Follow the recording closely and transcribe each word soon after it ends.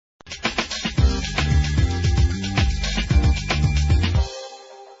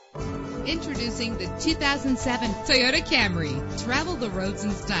Introducing the 2007 Toyota Camry. Travel the roads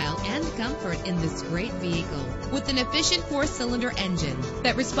in style and comfort in this great vehicle. With an efficient 4-cylinder engine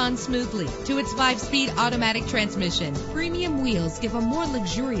that responds smoothly to its 5-speed automatic transmission. Premium wheels give a more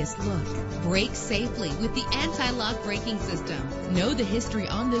luxurious look. Brake safely with the anti-lock braking system. Know the history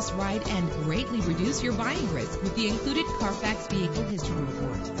on this ride and greatly reduce your buying risk with the included Carfax Vehicle History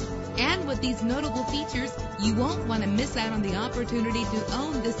Report. And with these notable features, you won't want to miss out on the opportunity to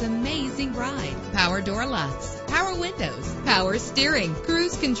own this amazing ride. Power door locks, power windows, power steering,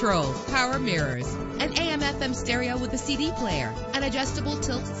 cruise control, power mirrors, an AM/FM stereo with a CD player, an adjustable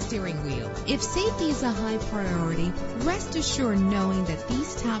tilt steering wheel. If safety is a high priority, rest assured knowing that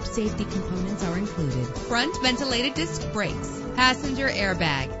these top safety components are included. Front ventilated disc brakes, passenger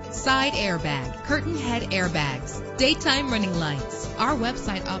airbag, side airbag, curtain head airbags, daytime running lights. Our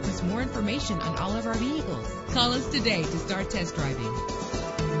website offers more information on all of our vehicles. Call us today to start test driving.